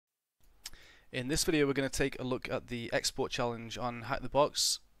In this video we're going to take a look at the export challenge on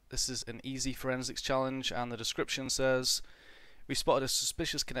HackTheBox. This is an easy forensics challenge, and the description says we spotted a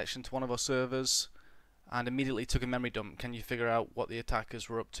suspicious connection to one of our servers and immediately took a memory dump. Can you figure out what the attackers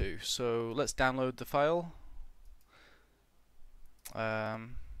were up to? So let's download the file.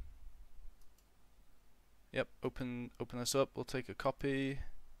 Open this up. We'll take a copy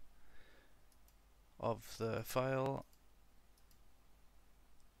of the file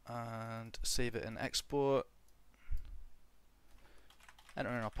and save it in export.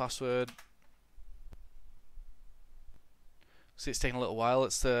 Enter in our password. See, it's taking a little while.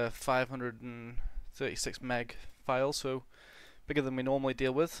 It's the 536 meg file, so bigger than we normally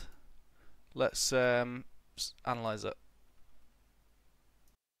deal with. Let's analyze it.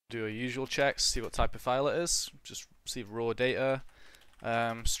 Do our usual checks, see what type of file it is. Just receive raw data.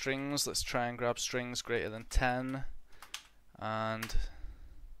 Strings, let's try and grab strings greater than 10. And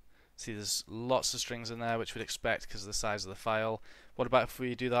see, there's lots of strings in there, which we'd expect because of the size of the file. What about if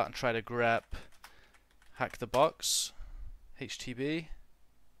we do that and try to grep HackTheBox HTB?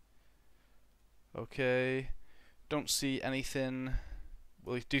 Okay, don't see anything.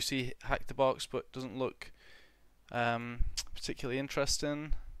 Well, we do see HackTheBox, but it doesn't look particularly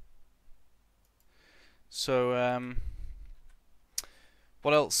interesting. So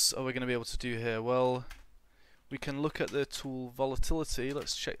what else are we going to be able to do here? Well, we can look at the tool volatility.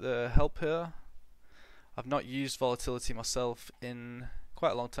 Let's check the help here. I've not used volatility myself in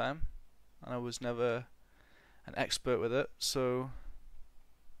quite a long time, and I was never an expert with it, so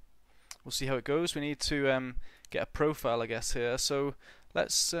we'll see how it goes. We need to get a profile, I guess, here. So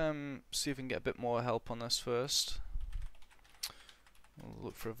let's see if we can get a bit more help on this first. We'll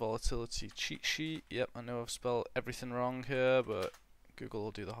look for a volatility cheat sheet. Yep, I know I've spelled everything wrong here, but Google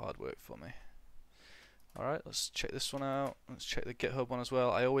will do the hard work for me. Alright, let's check this one out. Let's check the GitHub one as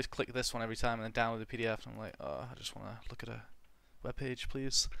well. I always click this one every time and then download the PDF, and I'm like, oh, I just want to look at a web page,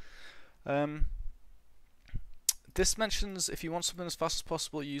 please. This mentions if you want something as fast as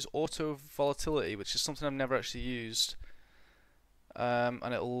possible, use autoVolatility, which is something I've never actually used. And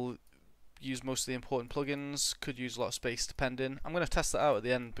it'll use most of the important plugins, could use a lot of space depending. I'm going to test that out at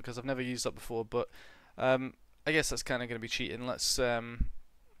the end because I've never used that before, but I guess that's kind of going to be cheating. Let's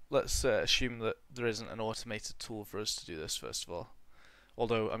assume that there isn't an automated tool for us to do this first of all.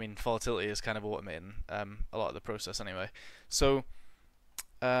 Although, I mean, volatility is kind of automating a lot of the process anyway. So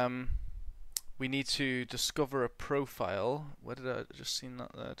we need to discover a profile. Where did I just seen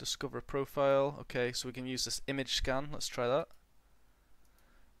that there? Discover a profile. Okay, so we can use this image scan. Let's try that.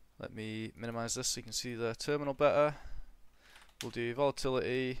 Let me minimize this so you can see the terminal better. We'll do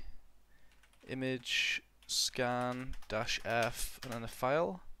volatility image scan -f and then a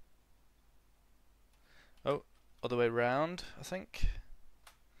file. Oh, other way round, I think.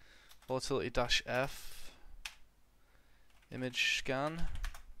 Volatility -f image scan.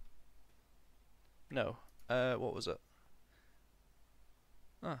 No, what was it?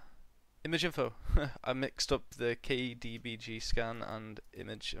 Image info. I mixed up the KDBG scan and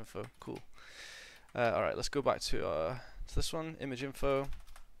image info. Cool. Alright, let's go back to this one, image info.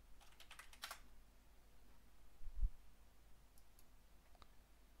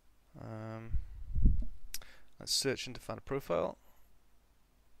 Let's search and find a profile.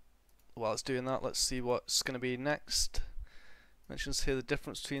 While it's doing that, let's see what's going to be next. Mentions here the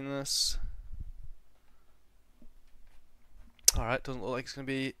difference between this. Alright, doesn't look like it's going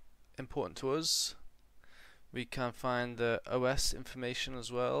to be important to us. We can find the OS information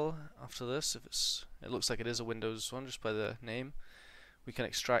as well after this. If it looks like it is a Windows one just by the name. We can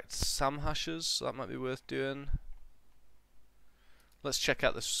extract SAM hashes, so that might be worth doing. Let's check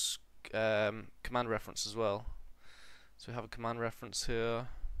out this command reference as well. So we have a command reference here.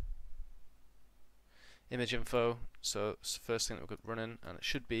 Image info, so it's the first thing that we've got running, and it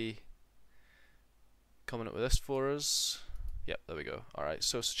should be coming up with this for us. Yep, there we go. Alright,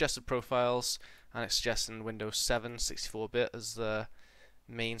 so suggested profiles, and it's suggesting Windows 7 64-bit as the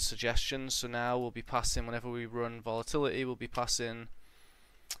main suggestion. So now we'll be passing, whenever we run volatility, we'll be passing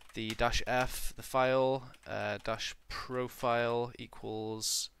the -f, the file, -profile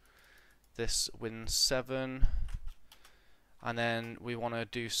equals this Win7, and then we want to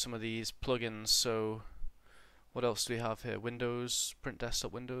do some of these plugins. So what else do we have here? Windows, print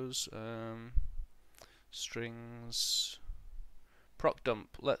desktop Windows, strings, proc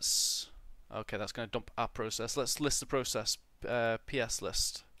dump. Okay, that's going to dump our process. Let's list the process, PS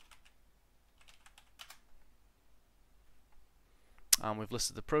list. And we've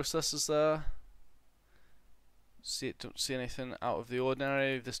listed the processes there. Don't see anything out of the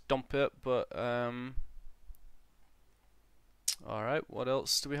ordinary. Just dump it, but Alright, what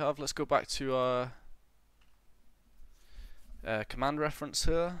else do we have? Let's go back to our command reference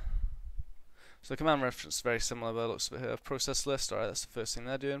here. So the command reference is very similar by the looks of it here. Process list, alright, that's the first thing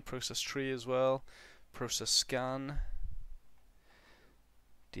they're doing. Process tree as well. Process scan.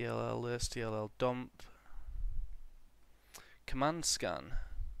 DLL list, DLL dump. Command scan.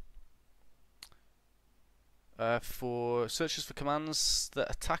 For searches for commands that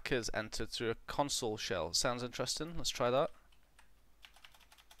attackers entered through a console shell. Sounds interesting. Let's try that.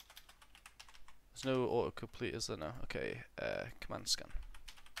 There's no autocomplete, is there? No. Okay. Command scan.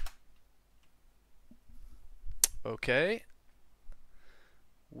 Okay.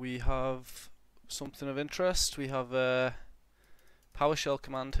 We have something of interest. We have a PowerShell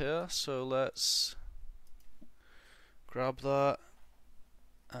command here. So let's grab that,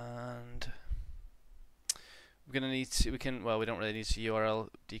 and we're gonna need to. Well, we don't really need to URL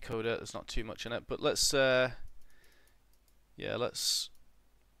decode it. There's not too much in it, but let's let's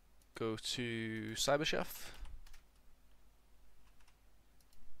go to CyberChef.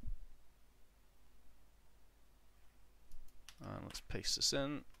 And let's paste this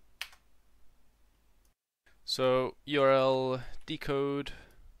in. So URL decode.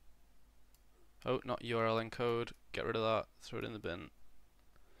 Oh, not URL encode. Get rid of that. Throw it in the bin.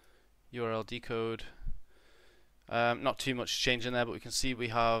 URL decode. Not too much change in there, but we can see we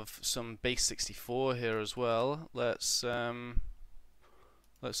have some base 64 here as well. Let's open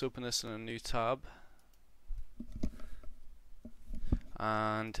this in a new tab,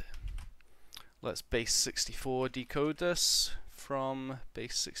 and let's base 64 decode this from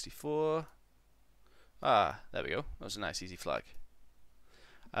base 64. Ah, there we go. That was a nice easy flag.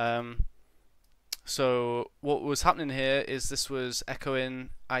 So what was happening here is this was echoing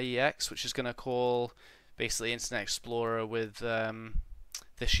IEX, which is going to call basically Internet Explorer with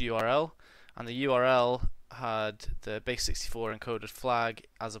this URL, and the URL had the base 64 encoded flag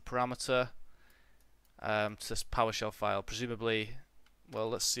as a parameter to this PowerShell file. Presumably, well,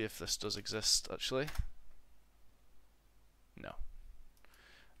 let's see if this does exist actually. No.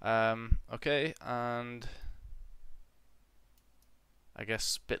 Okay, and I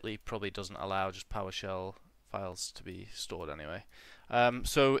guess Bitly probably doesn't allow just PowerShell files to be stored anyway.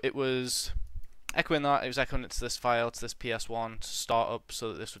 So it was echoing that. It was echoing it to this file, to this PS1 to startup,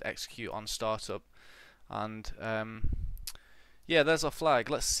 so that this would execute on startup. And yeah, there's our flag.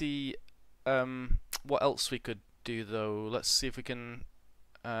 Let's see what else we could do though. Let's see if we can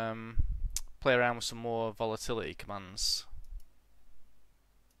play around with some more volatility commands.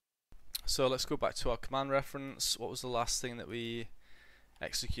 So let's go back to our command reference. What was the last thing that we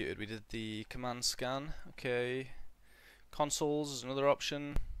executed? We did the command scan. Okay, consoles is another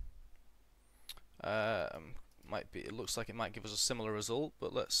option. Might be. It looks like it might give us a similar result,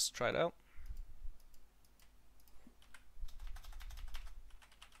 but let's try it out.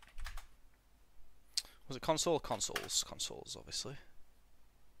 Was it console? Consoles. Consoles, obviously.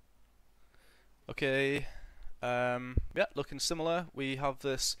 Okay. Yeah, looking similar. We have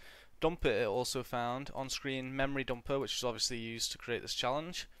this dump it also found on-screen memory dumper, which is obviously used to create this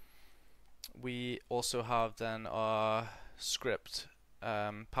challenge. We also have then our script,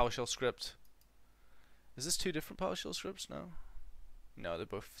 PowerShell script. Is this two different PowerShell scripts? No. No, they're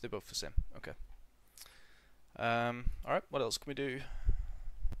both the same. Okay. All right. What else can we do?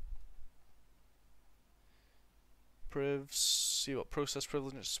 Privs. See what process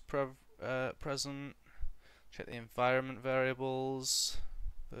privileges present. Check the environment variables.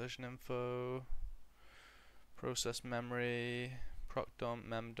 Version info, process memory, proc dump,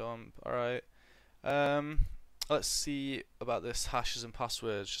 mem dump. Alright. Let's see about this hashes and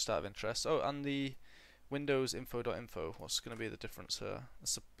passwords, just out of interest. Oh, and the Windows info.info. What's going to be the difference here?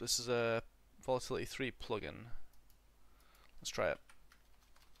 This is a Volatility 3 plugin. Let's try it.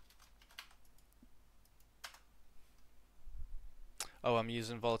 Oh, I'm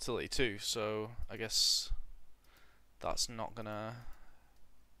using Volatility 2, so I guess that's not going to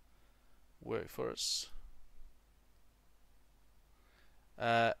work for us.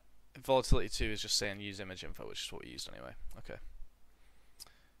 Volatility 2 is just saying use image info, which is what we used anyway. Okay.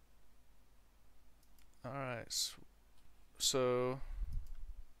 Alright, so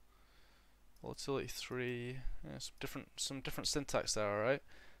Volatility 3, yeah, some different syntax there. Alright,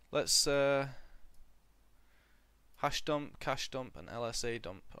 let's hash dump, cache dump, and LSA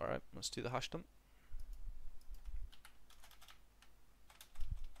dump. Alright, let's do the hash dump.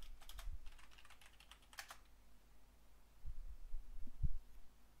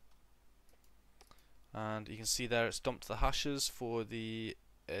 And you can see there it's dumped the hashes for the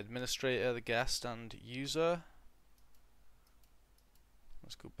administrator, the guest, and user.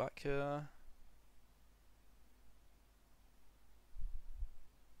 Let's go back here.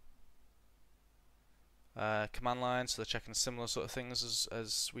 command line, so they're checking similar sort of things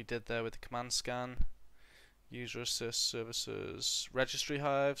as we did there with the command scan. User assist services, registry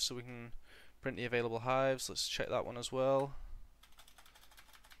hive, so we can print the available hives. Let's check that one as well.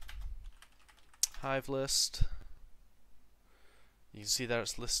 Hive list. You can see there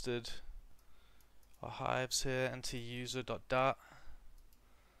it's listed our hives here, nt-user.dat,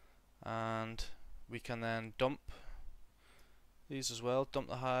 and we can then dump these as well. Dump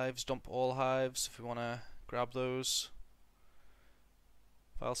the hives, dump all hives if we want to grab those.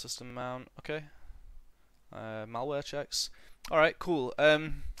 File system mount, okay. Malware checks. Alright, cool. I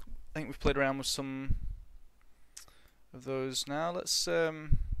think we've played around with some of those now. Let's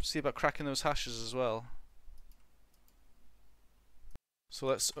see about cracking those hashes as well. So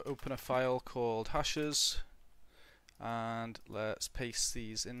let's open a file called hashes and let's paste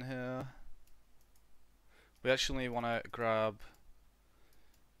these in here. We actually want to grab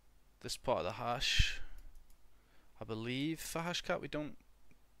this part of the hash. I believe for Hashcat we don't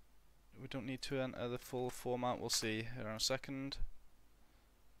need to enter the full format. We'll see here in a second.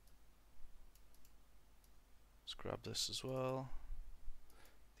 Let's grab this as well.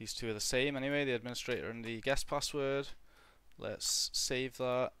 These two are the same anyway, the administrator and the guest password. Let's save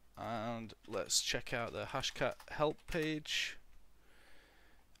that and let's check out the Hashcat help page.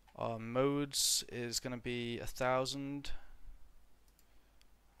 Our modes is going to be 1000.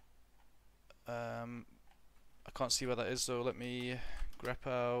 I can't see where that is though. Let me grep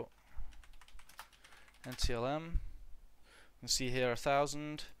out NTLM. You can see here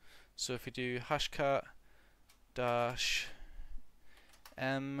 1000. So if we do hashcat dash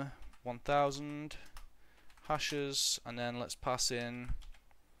m1000 hashes, and then let's pass in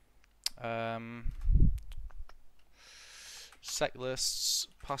sec lists,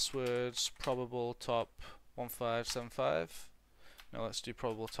 passwords, probable top 1575. No, let's do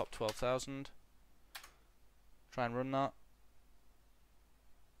probable top 12,000. Try and run that,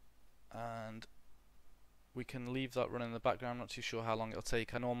 and we can leave that running in the background. I'm not too sure how long it'll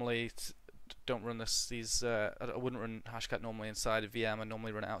take. I normally don't run these. I wouldn't run Hashcat normally inside a VM. I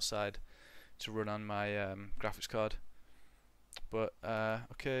normally run it outside to run on my graphics card. But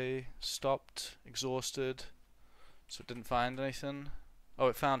okay, stopped, exhausted. So it didn't find anything. Oh,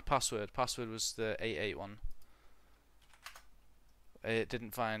 it found password. Password was the 88 one. It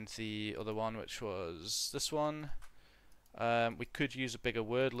didn't find the other one, which was this one. We could use a bigger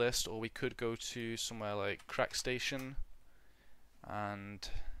word list, or we could go to somewhere like CrackStation and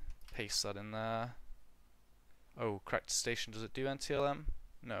paste that in there. Oh, CrackStation, does it do NTLM?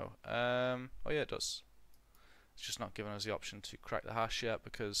 No. Oh yeah, it does. It's just not giving us the option to crack the hash yet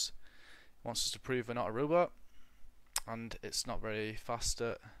because it wants us to prove we're not a robot, and it's not very fast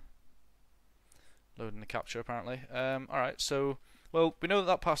at loading the capture apparently. Alright, so well, we know that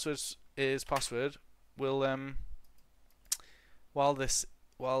that password is password. We'll while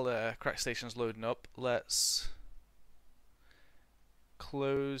CrackStation's loading up, let's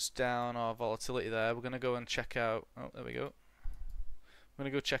close down our volatility there. We're gonna go and check out. Oh, there we go. I'm gonna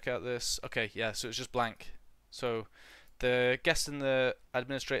go check out this. Okay, yeah, so it's just blank. So the guest and the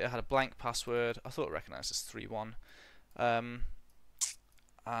administrator had a blank password. I thought it recognized as 3-1,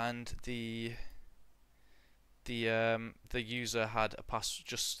 and the user had a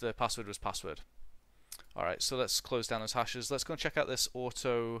just the password was password. All right, so let's close down those hashes. Let's go and check out this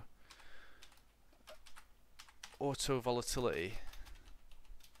autoVolatility.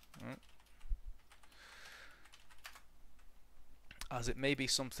 As it may be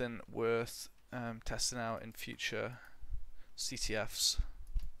something worth testing out in future CTFs.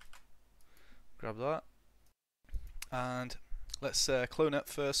 Grab that, and let's clone it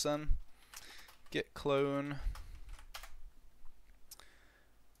first. Then git clone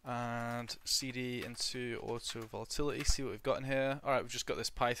and cd into autoVolatility. See what we've got in here. All right, we've just got this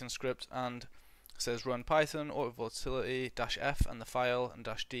Python script, and it says run Python autoVolatility -f and the file, and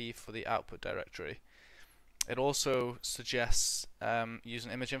 -d for the output directory. It also suggests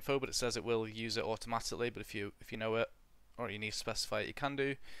using image info, but it says it will use it automatically. But if you know it, or you need to specify it, you can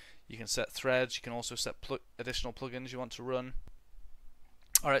do. You can set threads. You can also set additional plugins you want to run.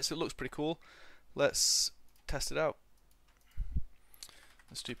 Alright, so it looks pretty cool. Let's test it out.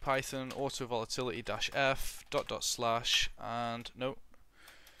 Let's do Python autoVolatility -f // and no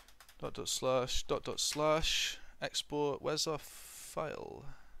 // export. Where's our file?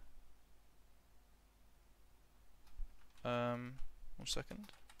 1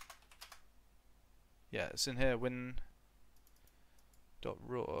 second. Yeah, it's in here, win.raw.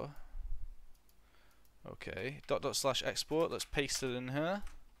 Okay, // export. Let's paste it in here.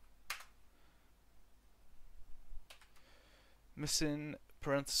 Missing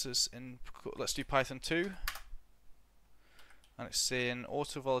parenthesis in, let's do Python 2, and it's saying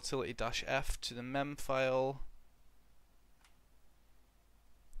autoVolatility-f to the mem file,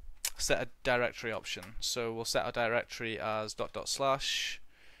 set a directory option. So we'll set our directory as ..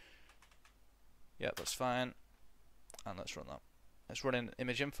 Yeah, that's fine, and let's run that. Let's run in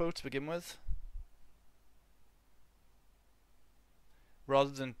image info to begin with.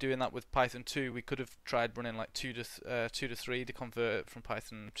 Rather than doing that with Python 2, we could have tried running like 2 to 3 to convert it from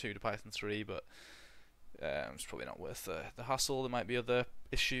Python 2 to Python 3, but it's probably not worth the hassle. There might be other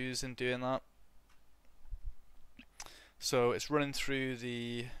issues in doing that. So it's running through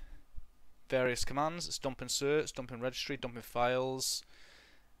the various commands. It's dumping certs, dumping registry, dumping files,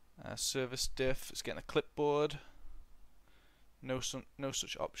 service diff. It's getting a clipboard. No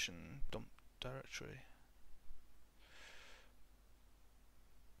such option. Dump directory.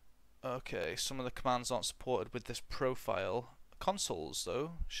 Okay, some of the commands aren't supported with this profile. Consoles,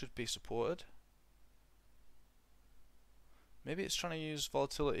 though, should be supported. Maybe it's trying to use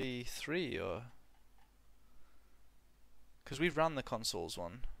volatility 3, or because we've ran the consoles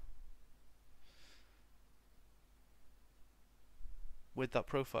one with that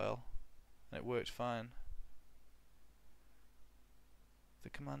profile and it worked fine.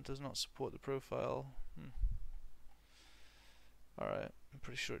 The command does not support the profile. Alright, I'm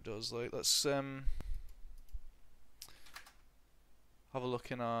pretty sure it does. Like, let's have a look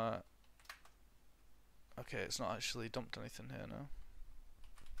in our... Okay, it's not actually dumped anything here now.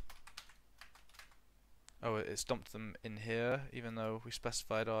 Oh, it's dumped them in here, even though we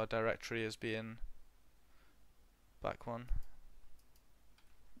specified our directory as being back one.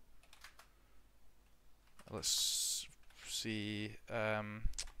 Let's see.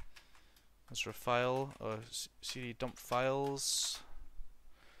 Is there a file or cd dump files?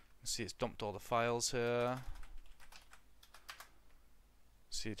 You can see it's dumped all the files here.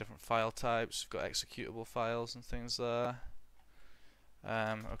 See different file types. We've got executable files and things there.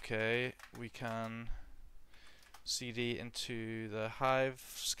 Okay, we can cd into the Hive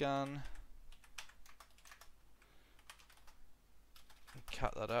scan and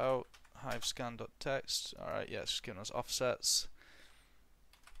cat that out. Hive scan.txt. Alright, yeah, it's just giving us offsets.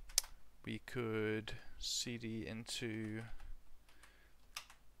 We could cd into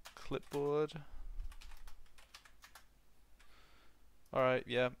clipboard. Alright,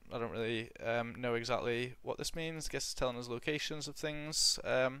 yeah, I don't really know exactly what this means. I guess it's telling us locations of things.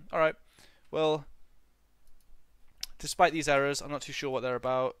 Alright, well, despite these errors, I'm not too sure what they're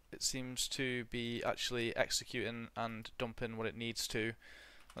about. It seems to be actually executing and dumping what it needs to.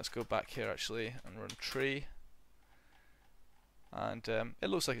 Let's go back here actually and run tree. And it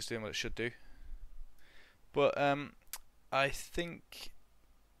looks like it's doing what it should do. But I think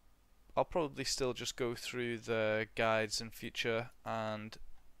I'll probably still just go through the guides in future and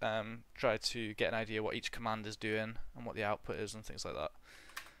try to get an idea what each command is doing and what the output is and things like that.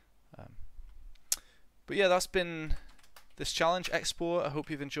 But yeah, that's been this challenge export. I hope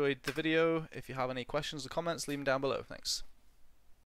you've enjoyed the video. If you have any questions or comments, leave them down below. Thanks.